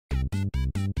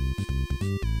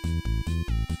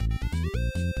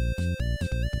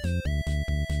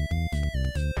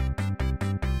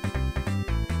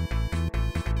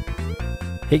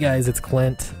Hey guys, it's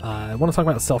Clint. I want to talk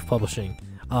about self-publishing.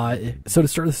 So to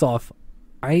start this off,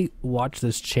 I watch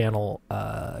this channel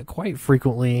quite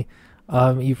frequently.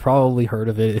 You've probably heard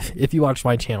of it. If you watch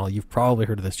my channel, you've probably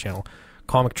heard of this channel.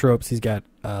 Comic Tropes, he's got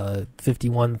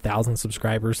 51,000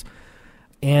 subscribers.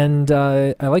 And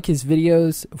I like his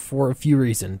videos for a few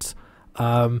reasons.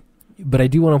 But I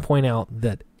do want to point out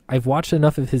that I've watched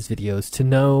enough of his videos to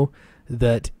know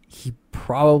that he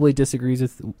probably disagrees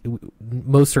with,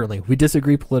 most certainly, we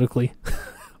disagree politically.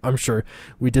 I'm sure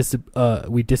we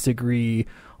disagree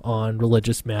on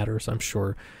religious matters. I'm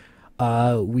sure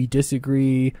we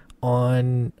disagree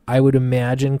on, I would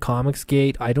imagine,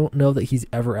 Comicsgate. I don't know that he's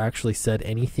ever actually said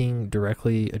anything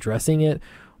directly addressing it,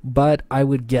 but I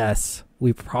would guess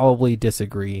we probably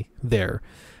disagree there.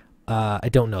 I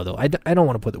don't know though. I don't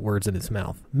want to put the words in his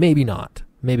mouth. Maybe not.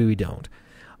 Maybe we don't.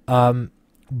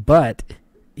 But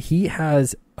he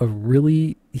has a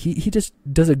really, he just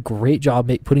does a great job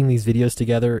putting these videos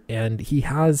together, and he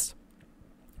has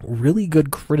really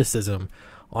good criticism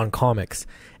on comics,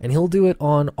 and he'll do it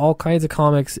on all kinds of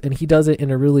comics, and he does it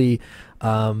in a really,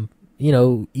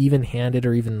 even-handed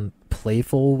or even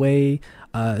playful way.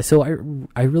 So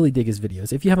I really dig his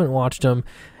videos. If you haven't watched them,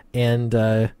 and,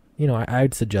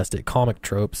 I'd suggest it, Comic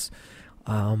Tropes.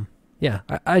 Yeah,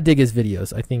 I dig his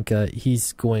videos. I think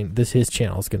his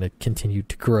channel is going to continue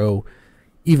to grow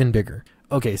even bigger.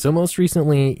 Okay, so most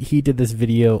recently he did this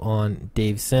video on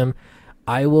Dave Sim.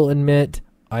 I will admit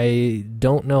I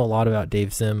don't know a lot about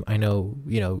Dave Sim. I know,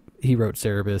 he wrote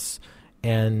Cerebus,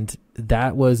 and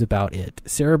that was about it.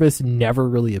 Cerebus never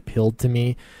really appealed to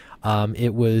me.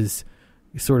 It was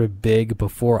sort of big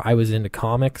before I was into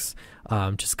comics,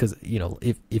 just because,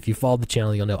 if you followed the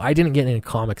channel, you'll know I didn't get into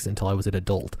comics until I was an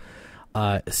adult.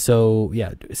 So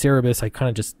yeah, Cerebus, I kind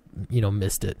of just,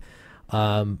 missed it.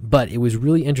 But it was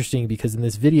really interesting because in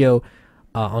this video,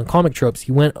 on Comic Tropes,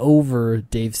 he went over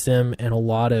Dave Sim and a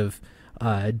lot of,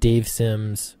 Dave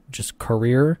Sim's just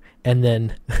career, and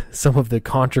then some of the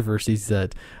controversies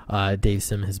that, Dave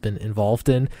Sim has been involved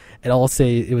in. And I'll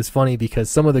say it was funny because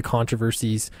some of the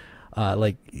controversies,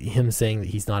 like him saying that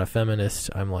he's not a feminist,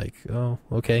 I'm like, oh,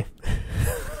 okay.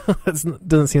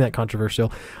 Doesn't seem that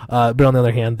controversial. But on the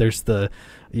other hand, there's the,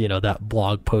 that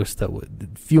blog post that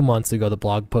a few months ago, the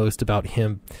blog post about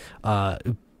him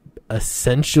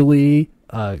essentially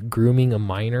grooming a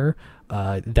minor.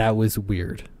 That was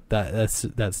weird. That's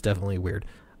definitely weird.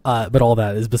 But all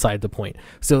that is beside the point.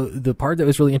 So the part that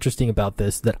was really interesting about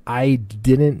this that I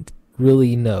didn't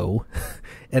really know,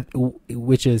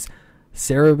 which is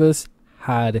Cerebus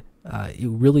had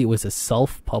it was a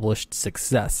self-published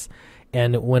success.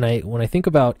 And when I think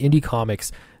about indie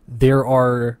comics, there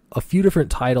are a few different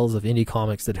titles of indie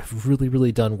comics that have really,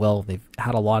 really done well. They've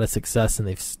had a lot of success, and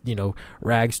they've,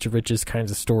 rags to riches kinds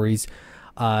of stories.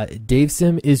 Dave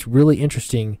Sim is really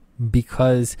interesting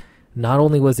because not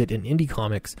only was it in indie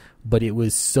comics, but it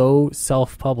was so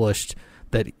self-published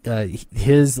that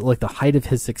the height of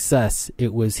his success,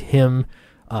 it was him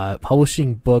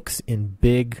publishing books in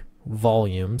big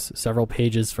volumes, several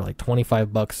pages for like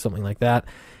 $25, something like that.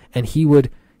 And he would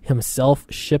himself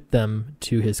ship them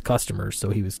to his customers. So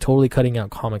he was totally cutting out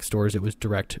comic stores. It was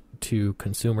direct to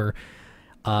consumer.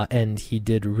 And he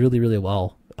did really, really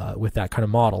well with that kind of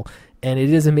model. And it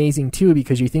is amazing too,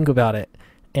 because you think about it,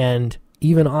 and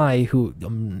even I, who,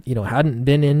 hadn't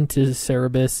been into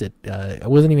Cerebus, I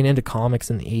wasn't even into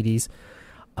comics in the 80s.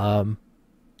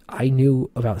 I knew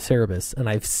about Cerebus, and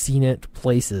I've seen it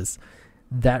places.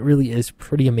 That really is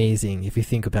pretty amazing if you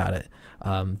think about it.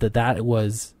 That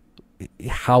was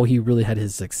how he really had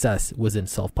his success, was in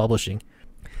self-publishing.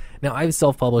 Now, I've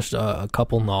self-published a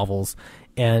couple novels,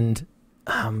 and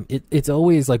it's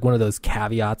always like one of those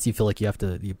caveats you feel like you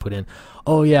put in.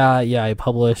 Oh yeah, I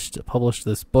published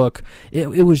this book.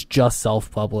 It was just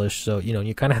self-published, so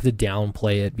you kind of have to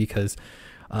downplay it because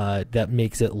that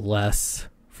makes it less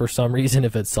for some reason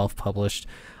if it's self-published.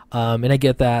 And I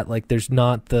get that. Like, there's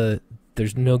no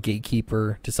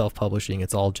gatekeeper to self-publishing.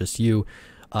 It's all just you.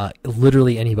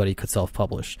 Literally anybody could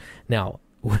self-publish. Now,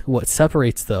 what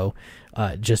separates, though,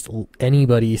 just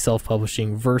anybody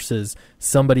self-publishing versus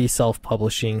somebody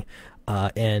self-publishing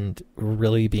and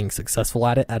really being successful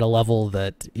at it at a level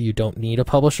that you don't need a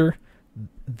publisher,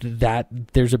 that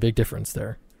there's a big difference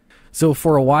there. So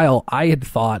for a while, I had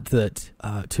thought that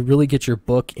to really get your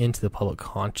book into the public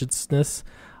consciousness,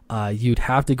 you'd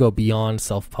have to go beyond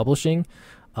self-publishing.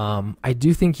 I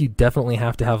do think you definitely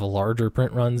have to have larger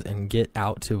print runs and get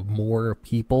out to more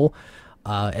people.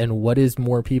 And what is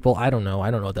more people? I don't know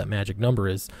what that magic number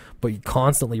is, but you're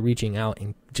constantly reaching out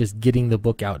and just getting the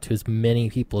book out to as many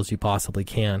people as you possibly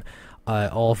can.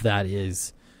 All of that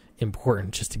is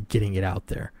important just to getting it out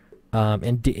there.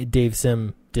 And Dave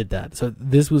Sim did that. So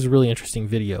this was a really interesting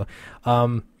video.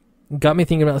 Got me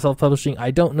thinking about self-publishing.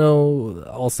 I don't know.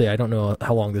 I'll say I don't know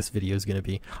how long this video is going to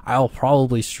be. I'll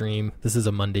probably stream. This is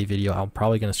a Monday video. I'm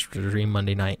probably going to stream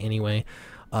Monday night anyway.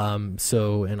 And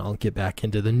I'll get back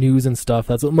into the news and stuff.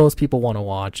 That's what most people want to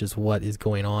watch, is what is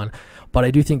going on. But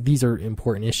I do think these are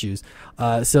important issues.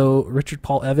 So Richard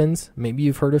Paul Evans, maybe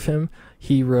you've heard of him.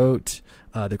 He wrote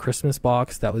The Christmas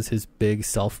Box. That was his big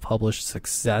self-published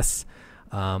success.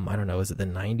 I don't know, is it the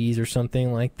 90s or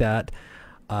something like that?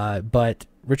 But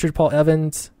Richard Paul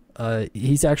Evans,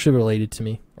 he's actually related to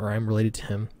me, or I'm related to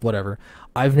him, whatever.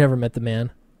 I've never met the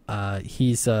man.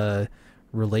 He's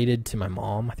related to my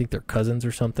mom. I think they're cousins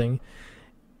or something.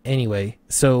 Anyway,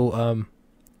 so,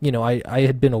 I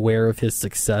had been aware of his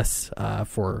success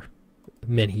for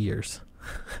many years.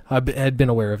 I had been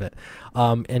aware of it.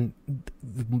 And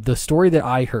the story that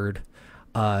I heard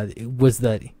was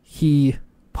that he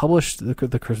published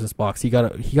the Christmas Box. He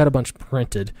got a bunch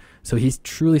printed, so he's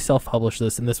truly self-published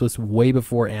this, and this was way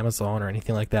before Amazon or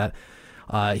anything like that.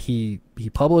 He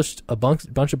published a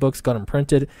bunch of books, got them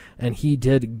printed, and he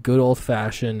did good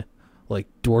old-fashioned like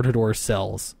door-to-door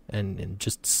sales and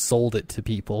just sold it to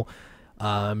people.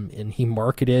 And he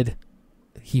marketed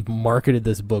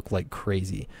this book like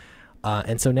crazy.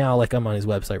 And so now, like, I'm on his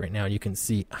website right now, and you can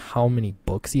see how many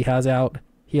books he has out.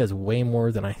 He has way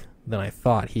more than I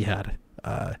thought he had.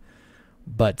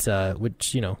 But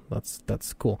which,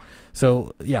 that's cool.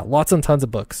 So yeah, lots and tons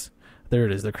of books. There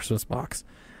it is, the Christmas Box.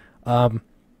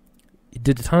 He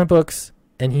did a ton of books,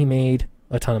 and he made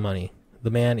a ton of money. The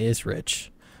man is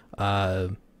rich,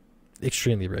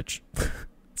 extremely rich.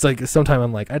 It's like sometimes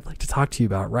I'm like, I'd like to talk to you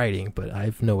about writing, but I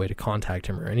have no way to contact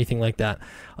him or anything like that,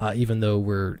 even though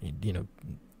we're,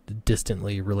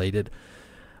 distantly related.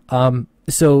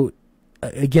 So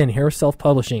again, here's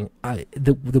self-publishing.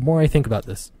 The more I think about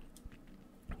this,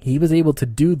 he was able to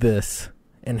do this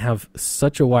and have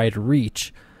such a wide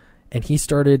reach, and he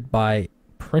started by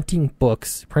printing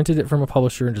books, printed it from a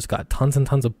publisher, and just got tons and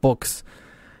tons of books,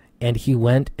 and he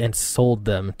went and sold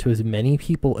them to as many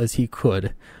people as he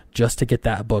could just to get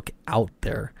that book out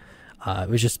there. It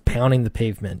was just pounding the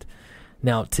pavement.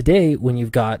 Now, today, when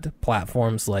you've got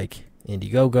platforms like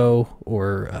Indiegogo,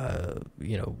 or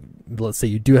let's say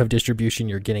you do have distribution,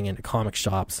 you're getting into comic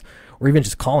shops, or even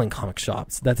just calling comic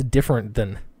shops, that's different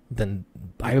than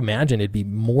I imagine it'd be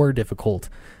more difficult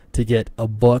to get a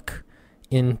book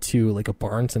into like a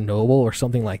Barnes and Noble or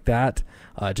something like that,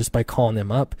 just by calling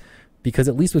them up. Because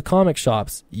at least with comic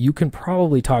shops, you can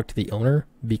probably talk to the owner,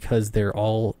 because they're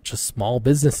all just small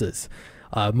businesses.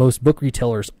 Most book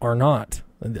retailers are not.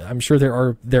 I'm sure there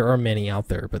are many out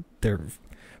there, but they're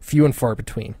few and far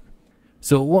between.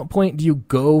 So at what point do you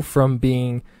go from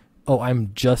being,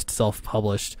 I'm just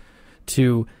self-published,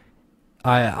 to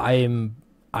I am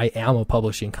a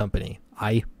publishing company.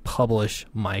 I publish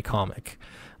my comic,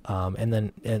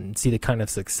 and see the kind of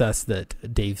success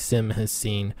that Dave Sim has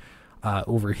seen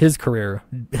over his career,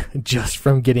 just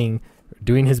from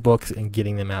doing his books and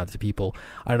getting them out to people.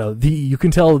 I don't know. You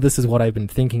can tell this is what I've been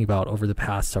thinking about over the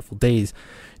past several days.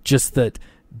 Just that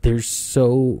there's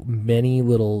so many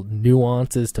little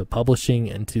nuances to publishing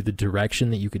and to the direction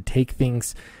that you could take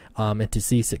things, and to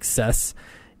see success.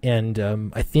 And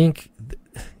I think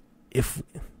if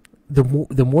the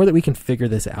more that we can figure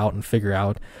this out and figure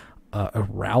out a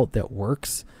route that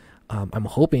works, I'm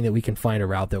hoping that we can find a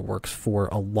route that works for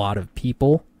a lot of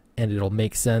people, and it'll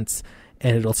make sense,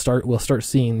 and we'll start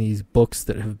seeing these books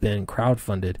that have been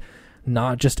crowdfunded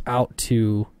not just out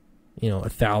to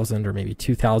 1,000 or maybe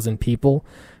 2,000 people,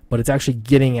 but it's actually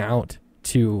getting out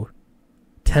to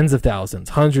tens of thousands,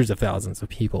 hundreds of thousands of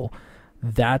people.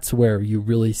 That's where you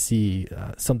really see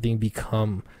something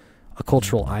become a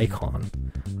cultural icon.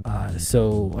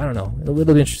 So I don't know,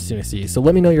 it'll be interesting to see. So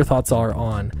let me know your thoughts are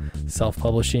on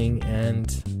self-publishing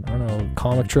and, I don't know,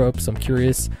 comic tropes. I'm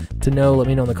curious to know. Let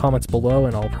me know in the comments below,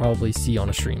 and I'll probably see you on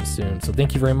a stream soon. So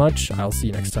thank you very much. I'll see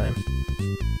you next time.